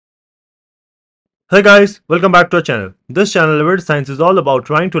Hey guys, welcome back to our channel. This channel, Leetcode Science, is all about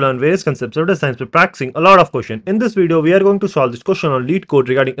trying to learn various concepts of data science by practicing a lot of questions. In this video, we are going to solve this question on Leetcode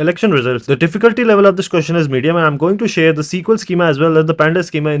regarding election results. The difficulty level of this question is medium, and I'm going to share the SQL schema as well as the Pandas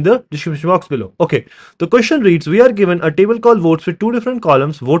schema in the description box below. Okay, the question reads: we are given a table called votes with two different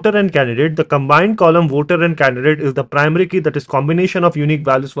columns, voter and candidate. The combined column voter and candidate is the primary key, that is combination of unique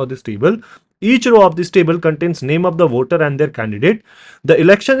values for this table. Each row of this table contains name of the voter and their candidate. The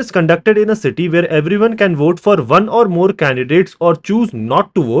election is conducted in a city where everyone can vote for one or more candidates or choose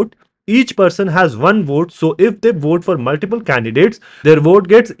not to vote. Each person has one vote, so if they vote for multiple candidates, their vote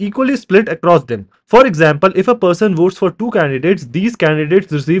gets equally split across them. For example, if a person votes for two candidates, these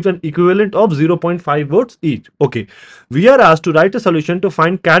candidates receive an equivalent of 0.5 votes each. Okay, we are asked to write a solution to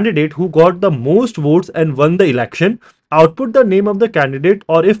find candidate who got the most votes and won the election. Output the name of the candidate,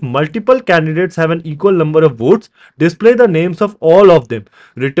 or if multiple candidates have an equal number of votes, display the names of all of them.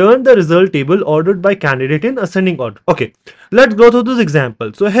 Return the result table ordered by candidate in ascending order. Okay, let's go through this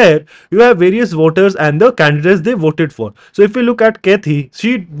example. So here you have various voters and the candidates they voted for. So if we look at Kathy,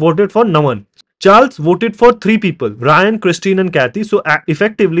 she voted for no one. Charles voted for three people: Ryan, Christine and Kathy. So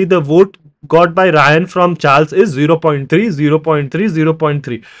effectively the vote got by Ryan from Charles is 0.3, 0.3,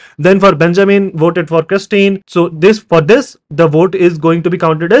 0.3. Then for Benjamin voted for Christine. So this the vote is going to be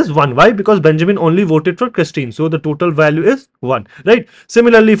counted as 1. Why? Because Benjamin only voted for Christine. So the total value is 1, right?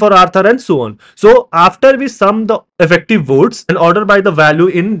 Similarly for Arthur and so on. So after we sum the effective votes and order by the value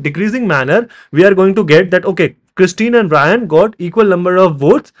in decreasing manner, we are going to get that, okay, Christine and Ryan got equal number of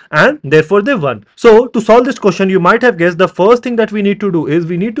votes and therefore they won. So to solve this question, you might have guessed the first thing that we need to do is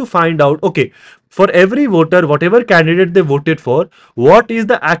we need to find out, okay, for every voter, whatever candidate they voted for, what is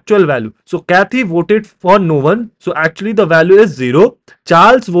the actual value? So Kathy voted for no one, so actually the value is 0.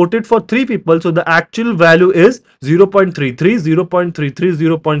 Charles voted for 3 people, so the actual value is 0.33, 0.33,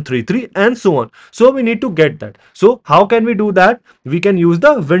 0.33 and so on. So we need to get that. So how can we do that? We can use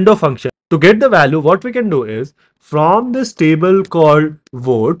the window function. To get the value, what we can do is, from this table called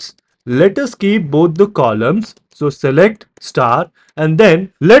votes, let us keep both the columns. So select star and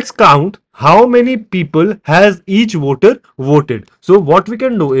then let's count how many people has each voter voted. So what we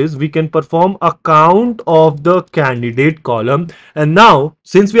can do is we can perform a count of the candidate column, and now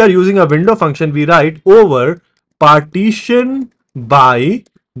since we are using a window function, we write over partition by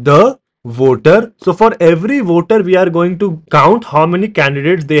the voter. So for every voter we are going to count how many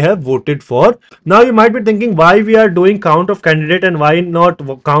candidates they have voted for. Now you might be thinking why we are doing count of candidate and why not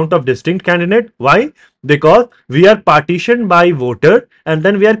count of distinct candidate. Why? Because we are partitioned by voter and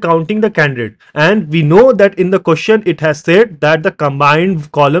then we are counting the candidate, and we know that in the question it has said that the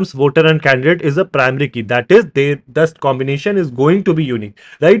combined columns voter and candidate is a primary key, that is this combination is going to be unique,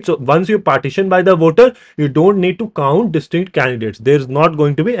 right? So once you partition by the voter, you don't need to count distinct candidates. There's not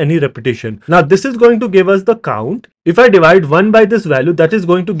going to be any repetition. Now this is going to give us the count. If I divide 1 by this value, that is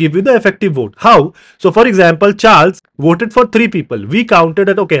going to give you the effective vote. How? So for example, Charles voted for 3 people. We counted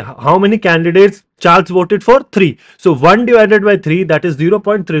that, okay, how many candidates Charles voted for? 3. So 1 divided by 3, that is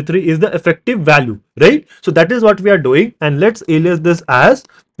 0.33 is the effective value, right? So that is what we are doing, and let's alias this as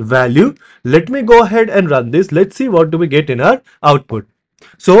value. Let me go ahead and run this. Let's see what do we get in our output.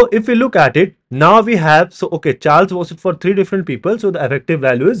 So if we look at it, now we have, so okay, Charles voted for 3 different people, so the effective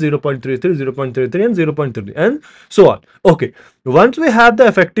value is 0.33, 0.33 and 0.30 and so on. Okay, once we have the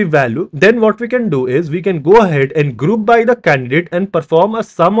effective value, then what we can do is we can go ahead and group by the candidate and perform a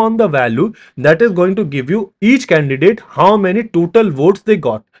sum on the value that is going to give you each candidate how many total votes they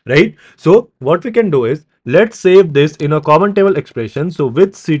got, right? So what we can do is, let's save this in a common table expression. So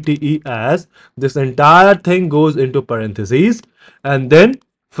with CTE as, this entire thing goes into parentheses, and then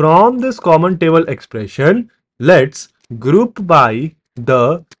from this common table expression, let's group by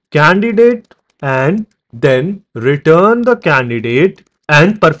the candidate and then return the candidate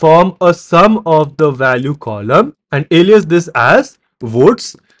and perform a sum of the value column and alias this as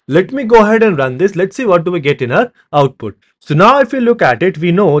votes. Let me go ahead and run this. Let's see what do we get in our output. So now if we look at it,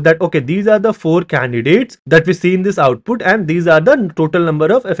 we know that, okay, these are the 4 candidates that we see in this output, and these are the total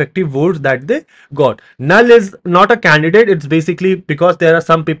number of effective votes that they got. Null is not a candidate. It's basically because there are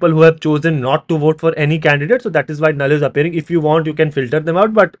some people who have chosen not to vote for any candidate. So that is why null is appearing. If you want, you can filter them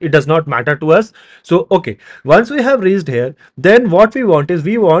out, but it does not matter to us. So, okay, once we have reached here, then what we want is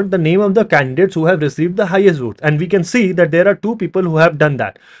we want the name of the candidates who have received the highest votes. And we can see that there are 2 people who have done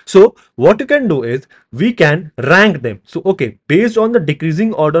that. So what you can do is we can rank them. So okay, based on the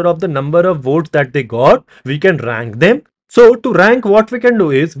decreasing order of the number of votes that they got, we can rank them. So to rank, what we can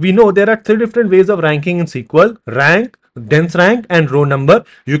do is, we know there are 3 different ways of ranking in SQL: rank, dense rank and row number.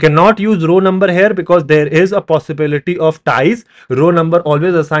 You cannot use row number here because there is a possibility of ties. Row number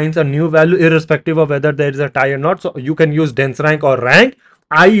always assigns a new value irrespective of whether there is a tie or not. So you can use dense rank or rank.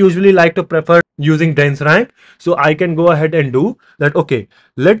 I usually like to prefer using dense rank. So I can go ahead and do that. Okay,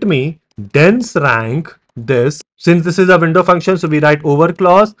 let me dense rank this. Since this is a window function, so we write over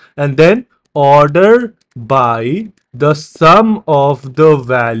clause and then order by the sum of the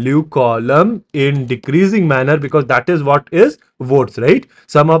value column in decreasing manner, because that is what is votes, right?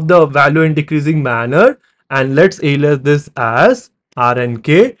 Sum of the value in decreasing manner, and let's alias this as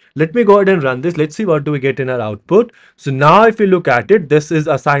RNK. Let me go ahead and run this. Let's see what do we get in our output. So now if you look at it, this is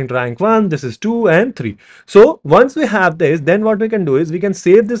assigned rank 1, this is 2 and 3. So once we have this, then what we can do is we can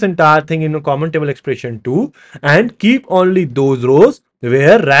save this entire thing in a common table expression 2 and keep only those rows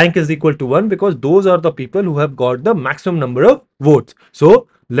where rank is equal to 1, because those are the people who have got the maximum number of votes. So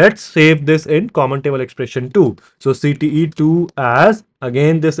let's save this in common table expression 2. So CTE2 as,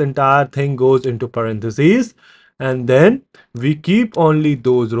 again this entire thing goes into parentheses, and then we keep only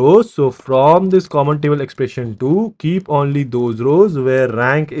those rows. So from this common table expression 2, keep only those rows where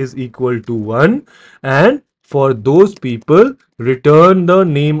rank is equal to 1, and for those people return the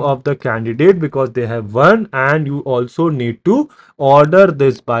name of the candidate because they have won, and you also need to order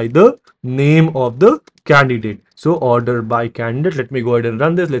this by the name of the candidate. So order by candidate. Let me go ahead and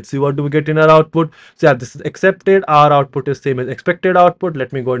run this. Let's see what do we get in our output. So yeah, this is accepted. Our output is same as expected output.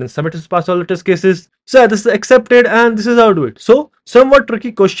 Let me go ahead and submit this pass all the test cases. So yeah, this is accepted and this is how to do it. So somewhat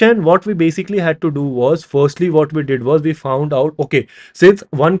tricky question. What we basically had to do was, firstly what we did was we found out, okay, since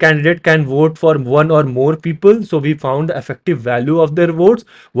one candidate can vote for one or more people, so we found the effective value of their votes.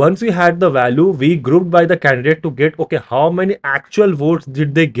 Once we had the value, we grouped by the candidate to get, okay, how many actual votes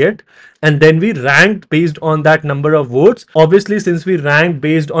did they get, and then we ranked based on that number of votes. Obviously, since we ranked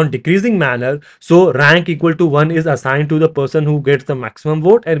based on decreasing manner, so rank equal to 1 is assigned to the person who gets the maximum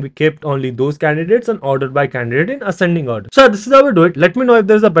vote, and we kept only those candidates and ordered by candidate in ascending order. So this is how we do it. Let me know if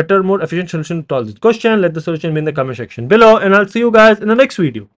there's a better, more efficient solution to solve this question. Let the solution be in the comment section below, and I'll see you guys in the next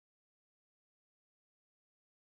video.